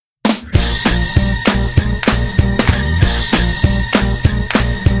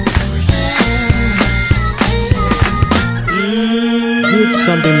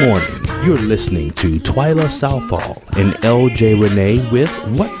Sunday morning, you're listening to Twyla Southall and LJ Renee with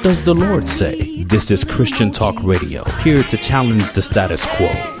What Does the Lord Say? This is Christian Talk Radio, here to challenge the status quo.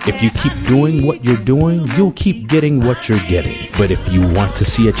 If you keep doing what you're doing, you'll keep getting what you're getting. But if you want to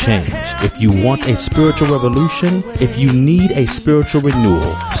see a change, if you want a spiritual revolution, if you need a spiritual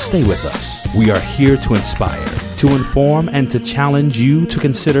renewal, stay with us. We are here to inspire, to inform, and to challenge you to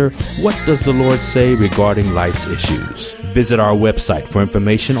consider what does the Lord say regarding life's issues. Visit our website for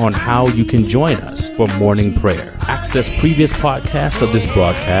information on how you can join us for morning prayer. Access previous podcasts of this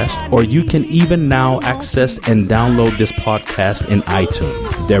broadcast, or you can even now access and download this podcast in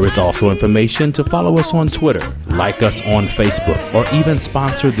iTunes. There is also information to follow us on Twitter, like us on Facebook, or even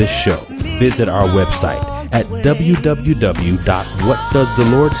sponsor this show. Visit our website at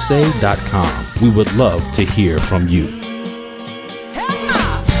www.whatdoesthelordsay.com. We would love to hear from you.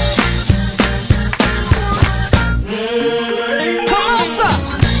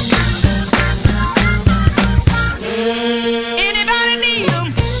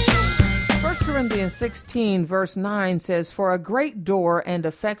 Corinthians 16 verse 9 says, "For a great door and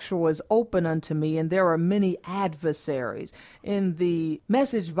effectual is open unto me, and there are many adversaries." In the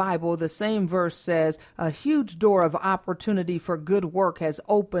Message Bible, the same verse says, "A huge door of opportunity for good work has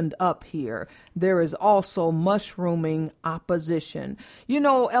opened up here. There is also mushrooming opposition." You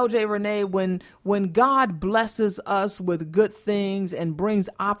know, LJ Renee, when God blesses us with good things and brings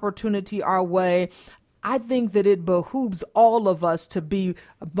opportunity our way, I think that it behooves all of us to be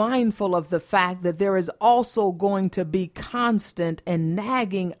mindful of the fact that there is also going to be constant and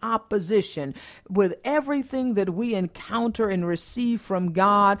nagging opposition. With everything that we encounter and receive from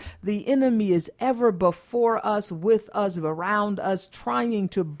God, the enemy is ever before us, with us, around us, trying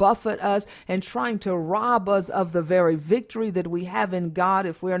to buffet us and trying to rob us of the very victory that we have in God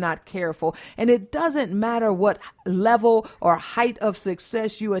if we're not careful. And it doesn't matter what level or height of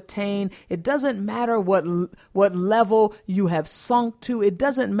success you attain. It doesn't matter what level you have sunk to. It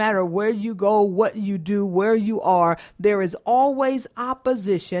doesn't matter where you go, what you do, where you are. There is always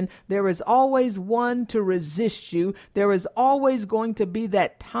opposition. There is always one to resist you. There is always going to be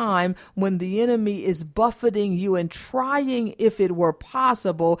that time when the enemy is buffeting you and trying, if it were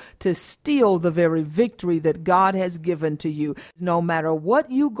possible, to steal the very victory that God has given to you. No matter what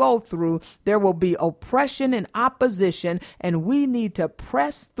you go through, there will be oppression and opposition, and we need to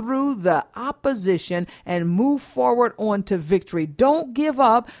press through the opposition and move forward on to victory. Don't give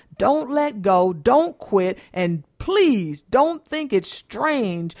up. Don't let go. Don't quit. And please don't think it's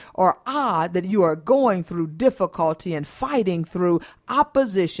strange or odd that you are going through difficulty and fighting through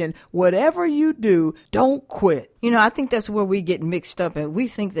opposition. Whatever you do, don't quit. You know, I think that's where we get mixed up, and we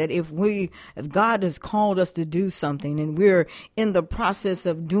think that if God has called us to do something and we're in the process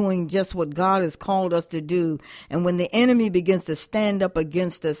of doing just what God has called us to do, and when the enemy begins to stand up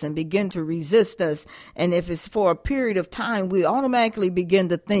against us and begin to resist us, and if it's for a period of time, we automatically begin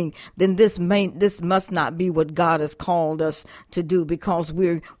to think, then this must not be what God has called us to do, because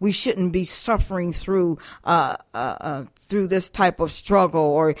we shouldn't be suffering through this type of struggle,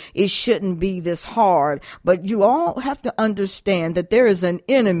 or it shouldn't be this hard. But you all have to understand that there is an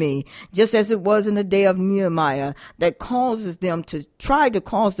enemy, just as it was in the day of Nehemiah, that causes them to try to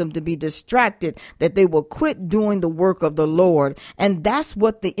cause them to be distracted, that they will quit doing the work of the Lord. And that's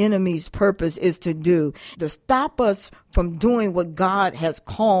what the enemy's purpose is to do, to stop us from doing what God has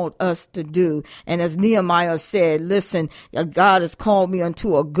called us to do. And as Nehemiah said, listen, God has called me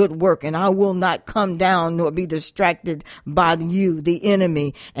unto a good work, and I will not come down nor be distracted by you, the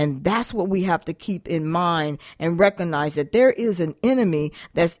enemy. And that's what we have to keep in mind and recognize, that there is an enemy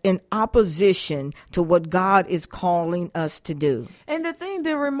that's in opposition to what God is calling us to do. And the thing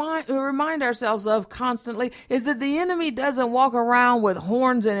to remind ourselves of constantly is that the enemy doesn't walk around with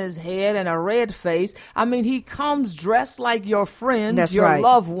horns in his head and a red face. I mean, he comes dressed like your friends, That's your right.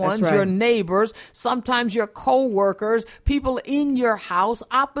 loved ones, That's right. your neighbors, sometimes your co-workers, people in your house,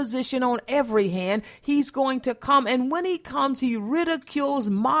 opposition on every hand. He's going to come, and when he comes, he ridicules,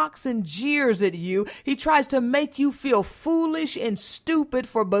 mocks, and jeers at you. He tries to make you feel foolish and stupid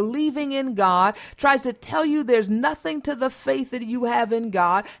for believing in God, tries to tell you there's nothing to the faith that you have in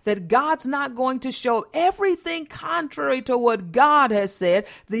God, that God's not going to show everything contrary to what God has said.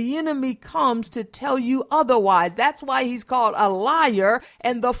 The enemy comes to tell you otherwise. That's why why he's called a liar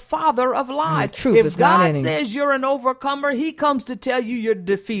and the father of lies. Truth if is not God in him. says you're an overcomer, he comes to tell you you're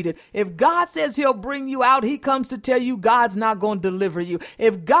defeated. If God says he'll bring you out, he comes to tell you God's not going to deliver you.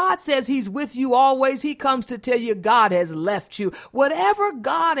 If God says he's with you always, he comes to tell you God has left you. Whatever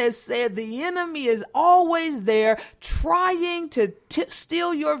God has said, the enemy is always there trying to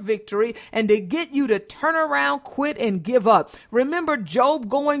steal your victory and to get you to turn around, quit, and give up. Remember Job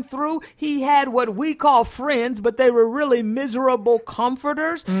going through? He had what we call friends, but they were really miserable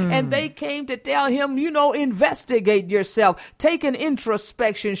comforters. And they came to tell him, investigate yourself. Take an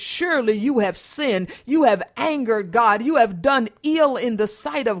introspection. Surely you have sinned. You have angered God. You have done ill in the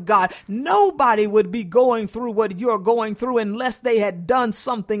sight of God. Nobody would be going through what you're going through unless they had done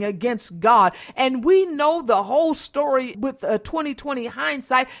something against God. And we know the whole story with 2020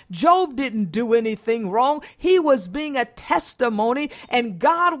 hindsight. Job didn't do anything wrong. He was being a testimony, and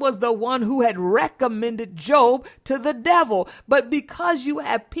God was the one who had recommended Job to the devil. But because you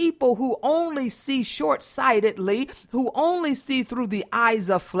have people who only see short-sightedly, who only see through the eyes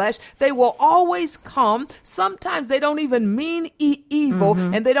of flesh, they will always come. Sometimes they don't even mean evil,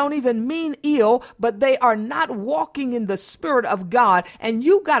 and they don't even mean ill, but they are not walking in the spirit of God, and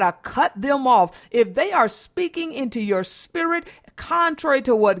you got to cut them off. If they are speaking into your spirit contrary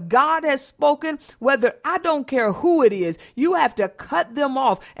to what God has spoken, I don't care who it is, you have to cut them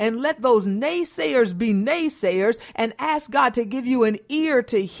off and let those naysayers be naysayers and ask God to give you an ear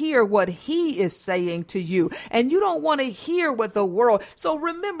to hear what he is saying to you. And you don't want to hear what the world. So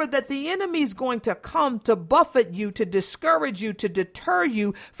remember that the enemy is going to come to buffet you, to discourage you, to deter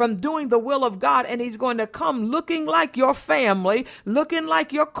you from doing the will of God. And he's going to come looking like your family, looking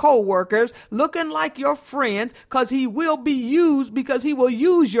like your co-workers, looking like your friends, because he will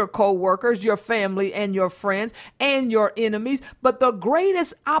use your co-workers, your family, and your friends, and your enemies. But the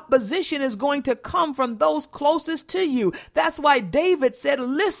greatest opposition is going to come from those closest to you. That's why David said,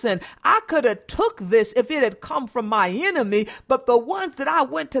 listen, I could have took this if it had come from my enemy, but the ones that I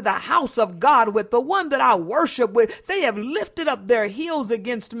went to the house of God with, the one that I worship with, they have lifted up their heels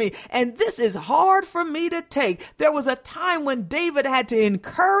against me. And this is hard for me to take. There was a time when David had to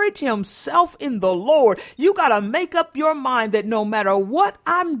encourage himself in the Lord. You got to make up your mind that no matter what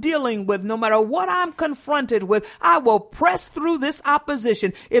I'm dealing with, no matter what I'm confronted with, I will press through this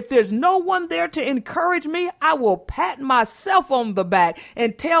opposition. If there's no one there to encourage me, I will pat myself on the back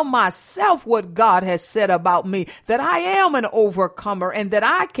and tell myself what God has said about me, that I am an overcomer and that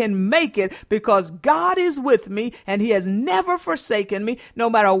I can make it because God is with me and he has never forsaken me. No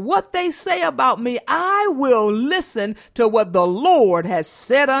matter what they say about me, I will listen to what the Lord has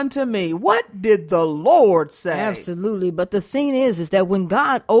said unto me. What did the Lord say? Absolutely. But the thing is that when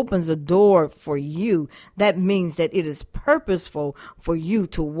God opens a door for you, that means that it is purposeful for you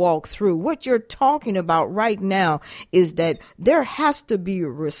to walk through. What you're talking about right now is that there has to be a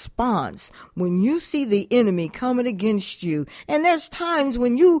response when you see the enemy coming against you. And there's times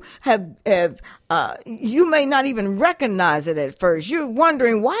when you you may not even recognize it at first. You're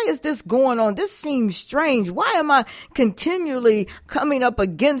wondering, why is this going on? This seems strange. Why am I continually coming up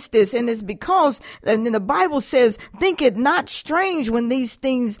against this? And it's because, and the Bible says, think it not strange when these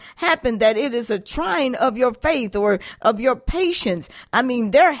things happen, that it is a trying of your faith or of your patience. I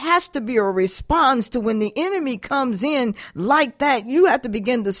mean, there has to be a response to when the enemy comes in like that. You have to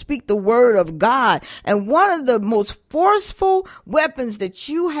begin to speak the word of God. And one of the most forceful weapons that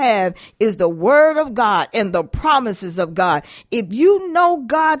you have is the word of God and the promises of God. If you know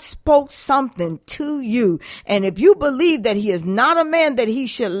God spoke something to you, and if you believe that he is not a man that he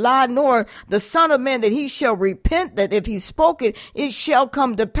shall lie, nor the son of man that he shall repent, that if he spoke it, it shall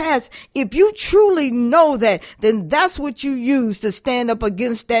come to pass. If you truly know that, then that's what you use to stand up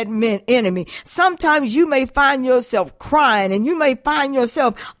against that enemy. Sometimes you may find yourself crying and you may find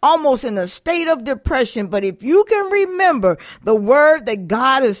yourself almost in a state of depression. But if you can remember the word that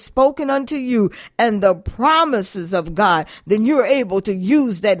God has spoken unto you and the promises of God, then you're able to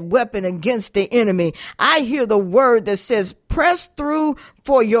use that weapon against the enemy. I hear the word that says, press through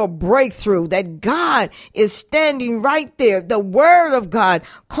for your breakthrough, that God is standing right there. The word of God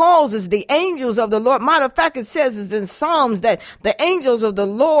causes the angels of the Lord. Matter of fact, it says in Psalms that the angels of the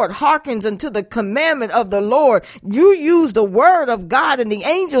Lord hearkens unto the commandment of the Lord. You use the word of God and the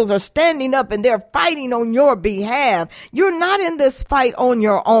angels are standing up and they're fighting on your behalf. You're not in this fight on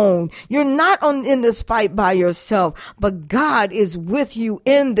your own. You're not in this fight by yourself, but God is with you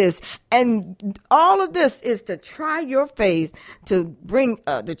in this. And all of this is to try your faith, to bring,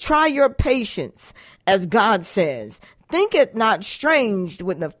 to try your patience, as God says. Think it not strange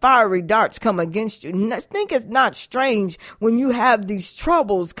when the fiery darts come against you. Think it's not strange when you have these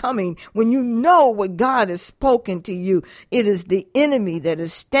troubles coming, when you know what God has spoken to you. It is the enemy that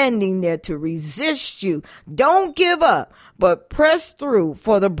is standing there to resist you. Don't give up, but press through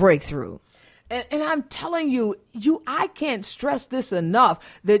for the breakthrough. And I'm telling you, I can't stress this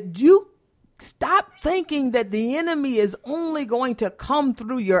enough, that you stop thinking that the enemy is only going to come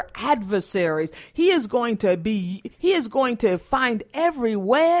through your adversaries. He is going to find every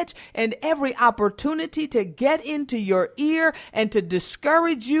wedge and every opportunity to get into your ear and to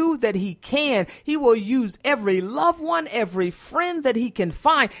discourage you that he can. He will use every loved one, every friend that he can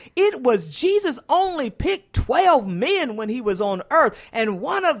find. It was Jesus only picked 12 men when he was on earth, and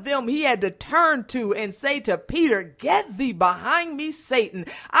one of them he had to turn to and say to Peter, "Get thee behind me, Satan."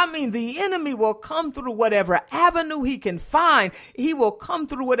 I mean, the enemy will come through whatever avenue he can find. He will come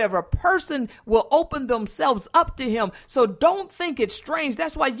through whatever person will open themselves up to him. So don't think it's strange.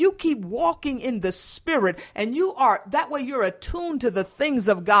 That's why you keep walking in the spirit, and that way you're attuned to the things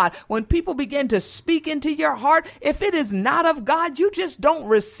of God. When people begin to speak into your heart, if it is not of God, you just don't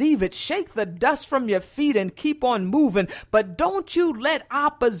receive it. Shake the dust from your feet and keep on moving. But don't you let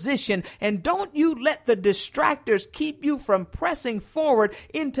opposition and don't you let the distractors keep you from pressing forward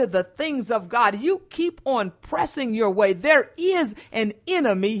into the things of God. You keep on pressing your way. There is an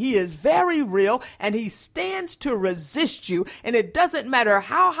enemy. He is very real, and he stands to resist you. And it doesn't matter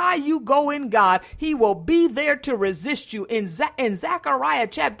how high you go in God, he will be there to resist you. In Zechariah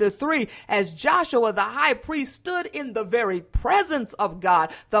chapter 3, as Joshua the high priest stood in the very presence of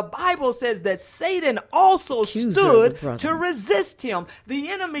God, the Bible says that Satan also stood to resist him.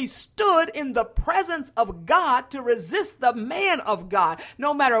 The enemy stood in the presence of God to resist the man of God.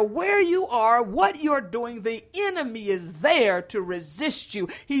 No matter where you are, what you're doing, the enemy is there to resist you.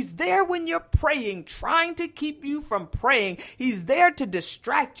 He's there when you're praying, trying to keep you from praying. He's there to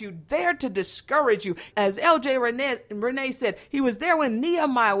distract you, there to discourage you. As L.J. Renee said, he was there when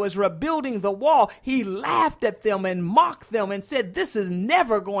Nehemiah was rebuilding the wall. He laughed at them and mocked them and said, "This is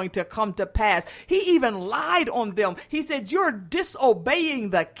never going to come to pass." He even lied on them. He said, "You're disobeying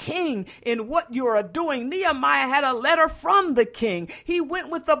the king in what you are doing." Nehemiah had a letter from the king. He went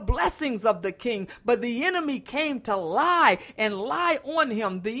with the blessings of the king, but the enemy came to lie and lie on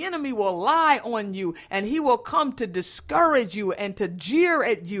him. The enemy will lie on you, and he will come to discourage you and to jeer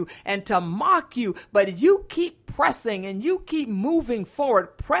at you and to mock you, but you keep pressing and you keep moving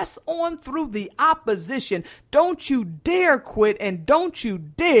forward. Press on through the opposition. Don't you dare quit, and don't you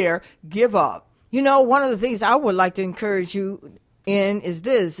dare give up. You know, one of the things I would like to encourage you in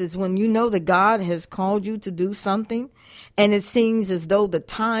is when you know that God has called you to do something and it seems as though the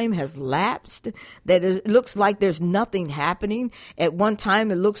time has lapsed, that it looks like there's nothing happening. At one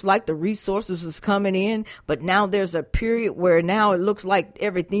time, it looks like the resources was coming in, but now there's a period where now it looks like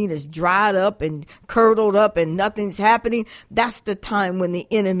everything is dried up and curdled up and nothing's happening. That's the time when the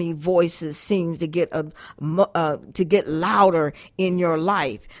enemy voices seem to get louder in your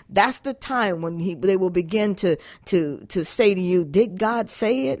life. That's the time when they will begin to say to you, "Did God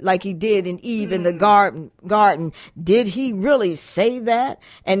say it?" Like he did in Eve in the garden. Did he really say that?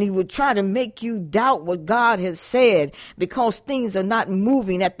 And he would try to make you doubt what God has said because things are not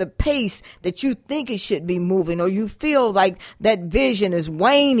moving at the pace that you think it should be moving, or you feel like that vision is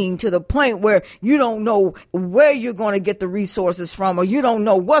waning to the point where you don't know where you're going to get the resources from, or you don't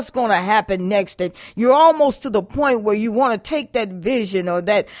know what's going to happen next. That you're almost to the point where you want to take that vision or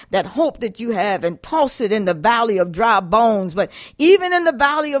that hope that you have and toss it in the valley of dry bones. But even in the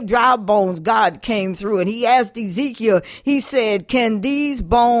valley of dry bones, God came through and he asked Ezekiel, he said, "Can these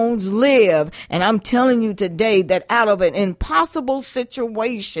bones live?" And I'm telling you today that out of an impossible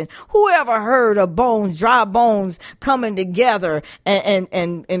situation, whoever heard of bones, dry bones coming together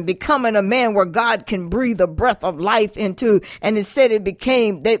and becoming a man where God can breathe a breath of life into? And it said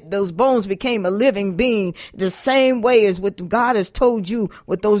those bones became a living being, the same way as what God has told you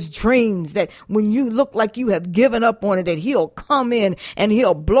with those dreams, that when you look like you have given up on it, that he'll come in and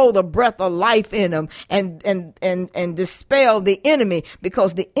he'll blow the breath of life in them and dispel the enemy,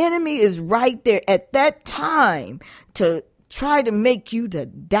 because the enemy is right there at that time to try to make you to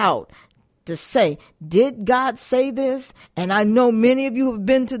doubt, to say, "Did God say this?" And I know many of you have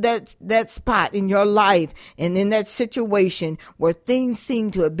been to that spot in your life and in that situation where things seem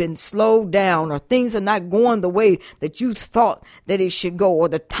to have been slowed down, or things are not going the way that you thought that it should go, or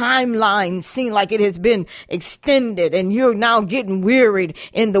the timeline seems like it has been extended and you're now getting wearied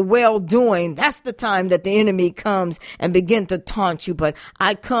in the well-doing. That's the time that the enemy comes and begin to taunt you. But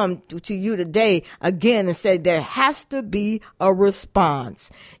I come to you today again and say there has to be a response.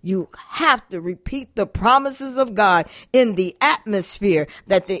 You have have to repeat the promises of God in the atmosphere,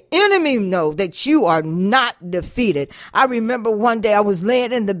 that the enemy know that you are not defeated. I remember one day I was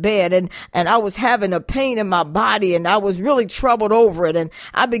laying in the bed and I was having a pain in my body, and I was really troubled over it. And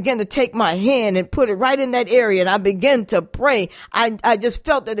I began to take my hand and put it right in that area, and I began to pray. I just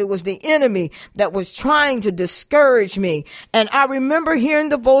felt that it was the enemy that was trying to discourage me. And I remember hearing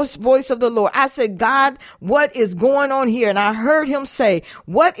the voice of the Lord. I said, God, what is going on here? And I heard him say,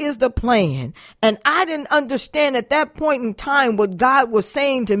 what is the plan? And I didn't understand at that point in time what God was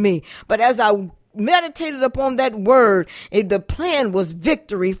saying to me. But as I meditated upon that word, the plan was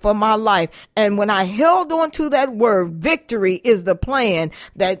victory for my life. And when I held on to that word, victory is the plan,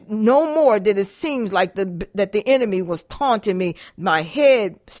 that no more did it seem like that the enemy was taunting me. My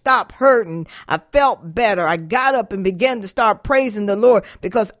head stopped hurting. I felt better. I got up and began to start praising the Lord,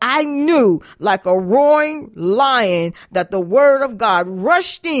 because I knew, like a roaring lion, that the word of God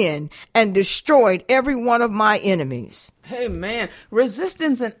rushed in and destroyed every one of my enemies. Amen.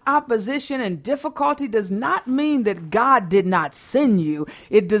 Resistance and opposition and difficulty does not mean that God did not send you.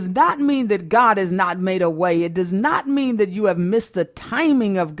 It does not mean that God has not made a way. It does not mean that you have missed the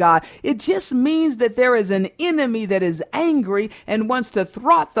timing of God. It just means that there is an enemy that is angry and wants to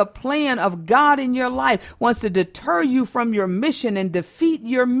thwart the plan of God in your life, wants to deter you from your mission and defeat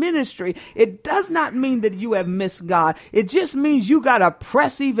your ministry. It does not mean that you have missed God. It just means you got to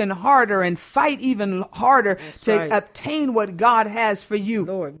press even harder and fight even harder to obtain what God has for you.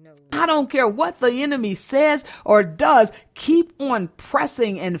 Lord, no. I don't care what the enemy says or does. Keep on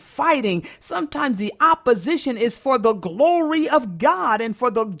pressing and fighting. Sometimes the opposition is for the glory of God and for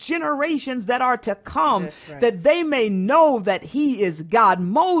the generations that are to come, that they may know that he is God.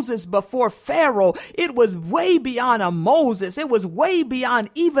 Moses before Pharaoh, it was way beyond a Moses. It was way beyond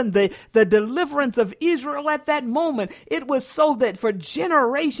even the deliverance of Israel at that moment. It was so that for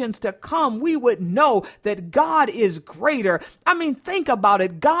generations to come, we would know that God is greater. I mean, think about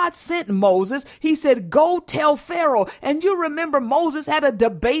it. God sent Moses. He said, go tell Pharaoh. And you remember Moses had a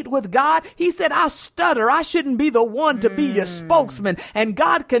debate with God. He said, I stutter. I shouldn't be the one to be your spokesman. And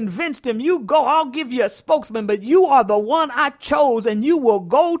God convinced him, you go, I'll give you a spokesman, but you are the one I chose, and you will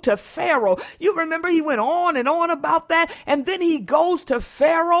go to Pharaoh. You remember he went on and on about that. And then he goes to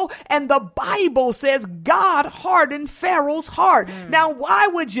Pharaoh, and the Bible says God hardened Pharaoh's heart. Now, why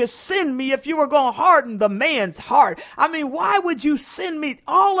would you send me if you were going to harden the man's heart? I mean, why would you send me?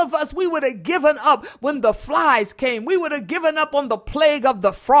 All of us, we would have given up when the flies came. We would have given up on the plague of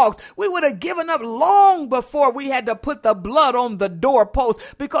the frogs. We would have given up long before we had to put the blood on the doorpost,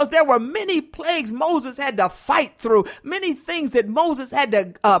 because there were many plagues Moses had to fight through, many things that Moses had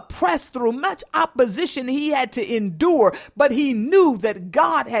to press through, much opposition he had to endure, but he knew that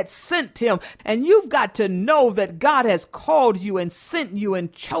God had sent him. And you've got to know that God has called you and sent you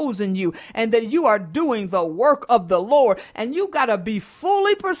and chosen you, and that you are doing the work of the Lord. And you got to be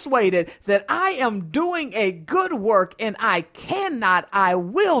fully persuaded that I am doing a good work, and I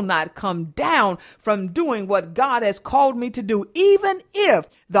will not come down from doing what God has called me to do, even if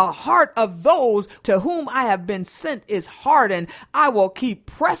the heart of those to whom I have been sent is hardened. I will keep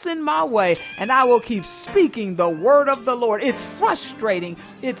pressing my way, and I will keep speaking the word of the Lord. It's frustrating.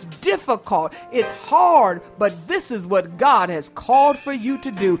 It's difficult. It's hard, but this is what God has called for you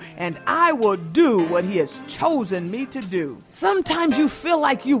to do, and I will do what he has chosen me to do. Sometimes you feel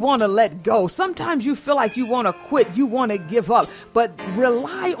like you want to let go. Sometimes you feel like you want to quit. You want to give up, but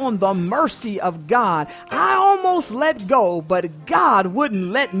rely on the mercy of God. I almost let go, but God wouldn't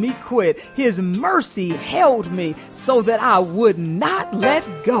let me quit. His mercy held me so that I would not let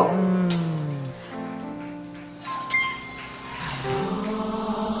go.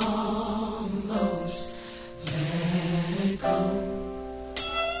 Almost let go.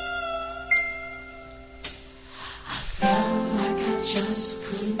 I felt like I just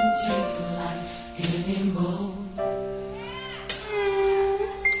couldn't take life anymore.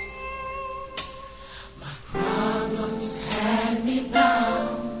 My problems had me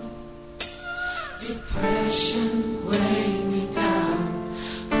bound. Depression weighed me down,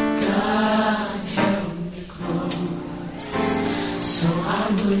 but God held me close, so I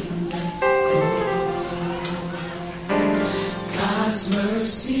wouldn't let go. God's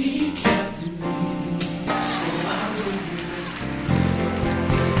mercy kept me, so I wouldn't let go.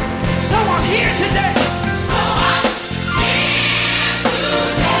 So I'm here today.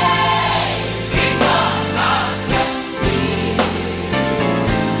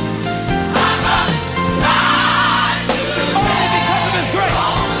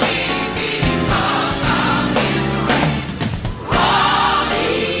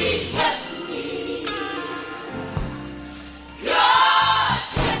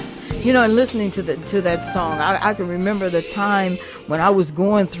 You know, and listening to that song, I can remember the time when I was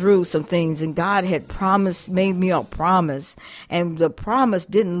going through some things and God had made me a promise, and the promise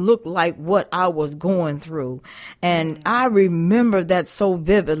didn't look like what I was going through. And I remember that so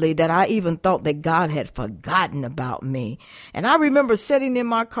vividly that I even thought that God had forgotten about me. And I remember sitting in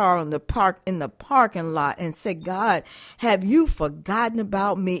my car in the parking lot and said, God, have you forgotten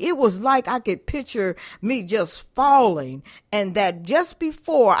about me? It was like I could picture me just falling, and that just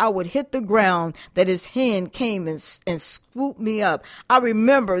before I would hit the ground, that his hand came and swooped me up. I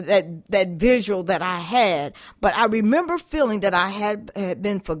remember that visual that I had, but I remember feeling that I had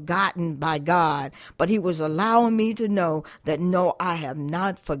been forgotten by God, but he was allowing me to know that no, I have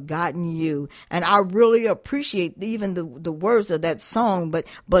not forgotten you. And I really appreciate even the words of that song,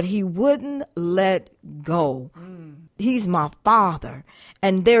 but he wouldn't let go. He's my father,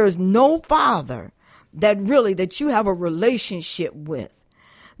 and there is no father that you have a relationship with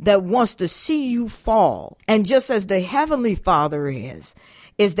that wants to see you fall. And just as the Heavenly Father is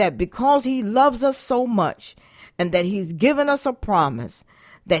that because he loves us so much and that he's given us a promise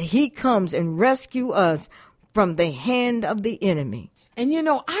that he comes and rescue us from the hand of the enemy. And you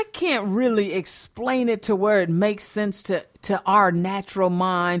know, I can't really explain it to where it makes sense to our natural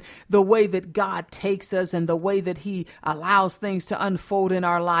mind, the way that God takes us and the way that he allows things to unfold in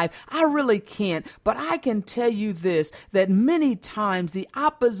our life. I really can't, but I can tell you this, that many times the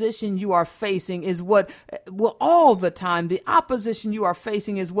opposition you are facing is all the time, the opposition you are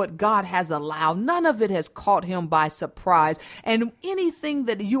facing is what God has allowed. None of it has caught him by surprise. And anything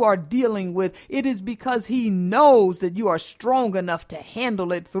that you are dealing with, it is because he knows that you are strong enough to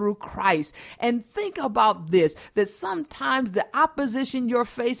handle it through Christ. And think about this, that sometimes the opposition you're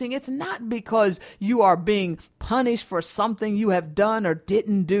facing, it's not because you are being punished for something you have done or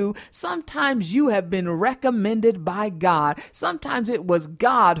didn't do. Sometimes you have been recommended by God. Sometimes it was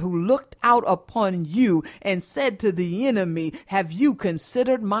God who looked out upon you and said to the enemy, have you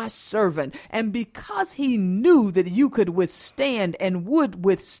considered my servant? And because he knew that you could withstand and would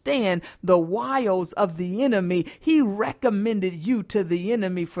withstand the wiles of the enemy, he recommended you to the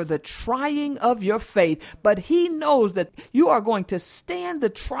enemy for the trying of your faith. But he knows that you are going to withstand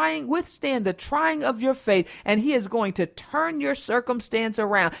the trying of your faith, and he is going to turn your circumstance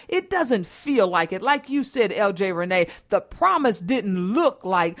around. It doesn't feel like it. Like you said, LJ Renee, the promise didn't look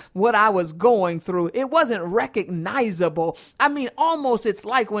like what I was going through. It wasn't recognizable. I mean, almost it's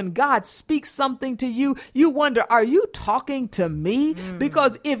like when God speaks something to you, you wonder, are you talking to me?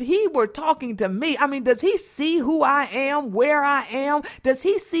 Because if he were talking to me, I mean, does he see who I am, where I am? Does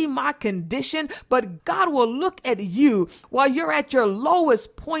he see my condition? But God will look at you while you're at your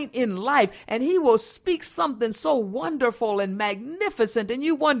lowest point in life, and he will speak something so wonderful and magnificent, and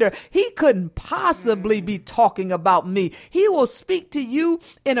you wonder, he couldn't possibly be talking about me. He will speak to you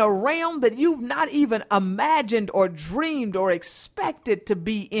in a realm that you've not even imagined or dreamed or expected to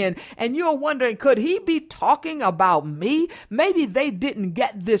be in, and you're wondering, could he be talking about me? Maybe they didn't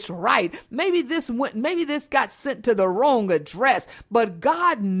get this right. Maybe this got sent to the wrong address. But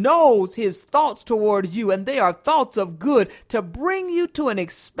God knows his thoughts toward you, and they are thoughts of good to bring you to an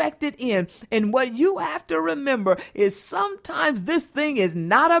expected end. And what you have to remember is sometimes this thing is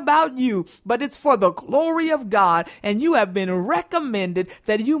not about you, but it's for the glory of God. And you have been recommended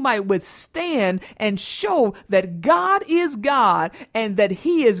that you might withstand and show that God is God and that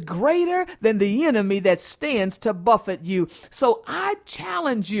he is greater than the enemy that stands to buffet you. So I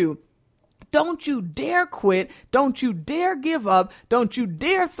challenge you. Don't you dare quit. Don't you dare give up. Don't you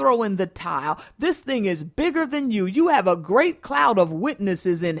dare throw in the towel. This thing is bigger than you. You have a great cloud of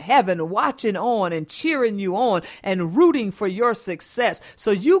witnesses in heaven watching on and cheering you on and rooting for your success.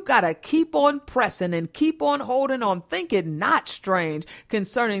 So you got to keep on pressing and keep on holding on. Think it not strange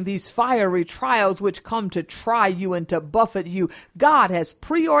concerning these fiery trials which come to try you and to buffet you. God has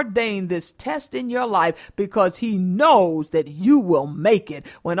preordained this test in your life because he knows that you will make it.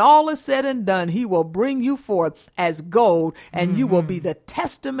 When all is said and done, he will bring you forth as gold, and you will be the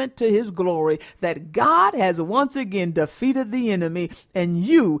testament to his glory that God has once again defeated the enemy, and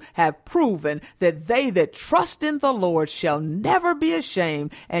you have proven that they that trust in the Lord shall never be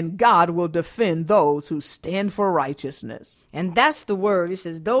ashamed, and God will defend those who stand for righteousness. And that's the word. It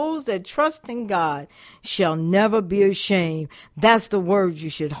says, those that trust in God shall never be ashamed. That's the word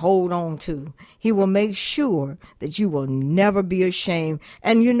you should hold on to. He will make sure that you will never be ashamed.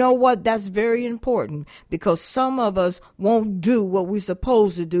 And you know what? That's very important, because some of us won't do what we're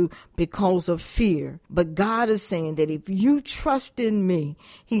supposed to do because of fear. But God is saying that if you trust in me,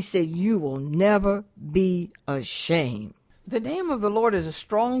 he said, you will never be ashamed. The name of the Lord is a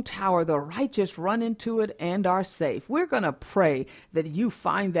strong tower. The righteous run into it and are safe. We're going to pray that you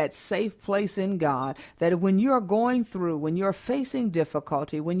find that safe place in God, that when you're going through, when you're facing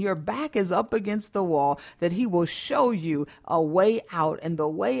difficulty, when your back is up against the wall, that he will show you a way out. And the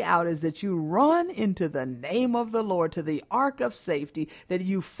way out is that you run into the name of the Lord, to the ark of safety, that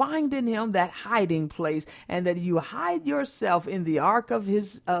you find in him that hiding place, and that you hide yourself in the ark of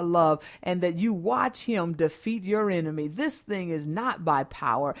his love, and that you watch him defeat your enemy. This thing is not by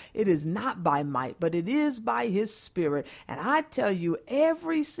power, it is not by might, but it is by his Spirit. And I tell you,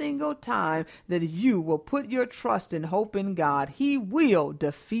 every single time that you will put your trust and hope in God, he will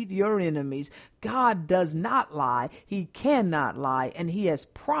defeat your enemies. God does not lie. He cannot lie. And he has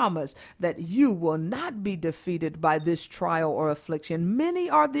promised that you will not be defeated by this trial or affliction. Many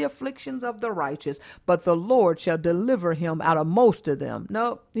are the afflictions of the righteous, but the Lord shall deliver him out of most of them.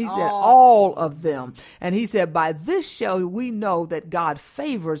 No, he said all of them. And he said, by this shall we know that God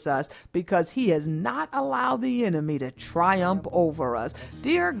favors us, because he has not allowed the enemy to triumph over us.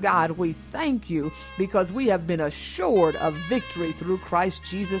 Dear God, we thank you because we have been assured of victory through Christ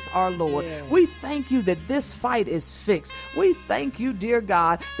Jesus our Lord. Yeah. We thank you that this fight is fixed. We thank you, dear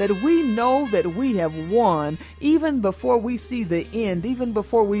God, that we know that we have won even before we see the end, even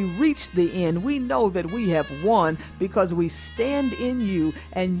before we reach the end. We know that we have won because we stand in you,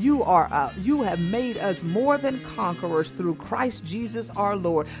 and you have made us more than conquerors through Christ Jesus our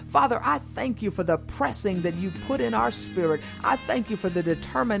Lord. Father, I thank you for the pressing that you put in our spirit. I thank you for the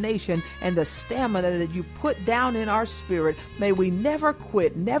determination and the stamina that you put down in our spirit. May we never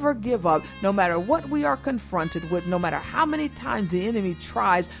quit, never give up, no matter what we are confronted with, no matter how many times the enemy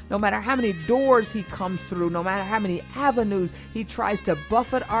tries, no matter how many doors he comes through, no matter how many avenues he tries to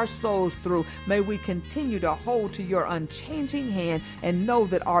buffet our souls through. May we continue to hold to your unchanging hand and know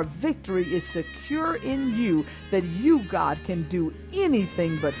that our victory is secure in you, that you, God, can do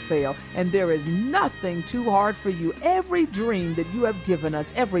anything but fail, and there is nothing too hard for you. Every dream that you have given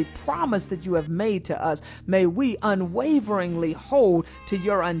us, every promise that you have made to us, may we unwaveringly hold to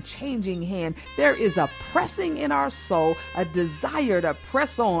your unchanging hand. There is a pressing in our soul, a desire to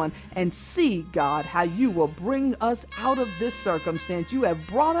press on and see, God, how you will bring us out of this circumstance. You have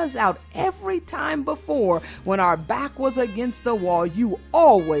brought us out every time before. When our back was against the wall, you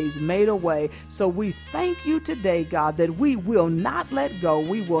always made a way. So we thank you today, God, that we will not let go.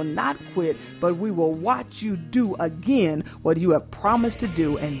 We will not quit, but we will watch you do again what you have promised to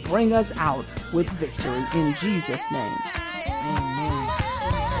do and bring us out with victory. In Jesus' name, amen.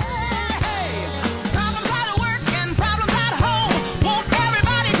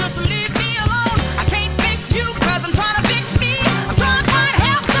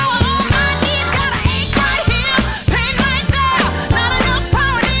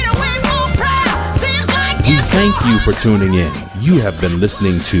 Thank you for tuning in. You have been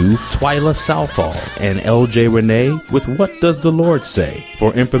listening to Twyla Southall and LJ Renee with What Does the Lord Say?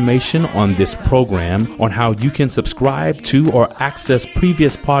 For information on this program, on how you can subscribe to or access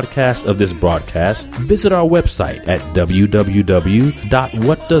previous podcasts of this broadcast, visit our website at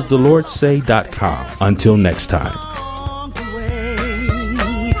www.whatdoesthelordsay.com. Until next time.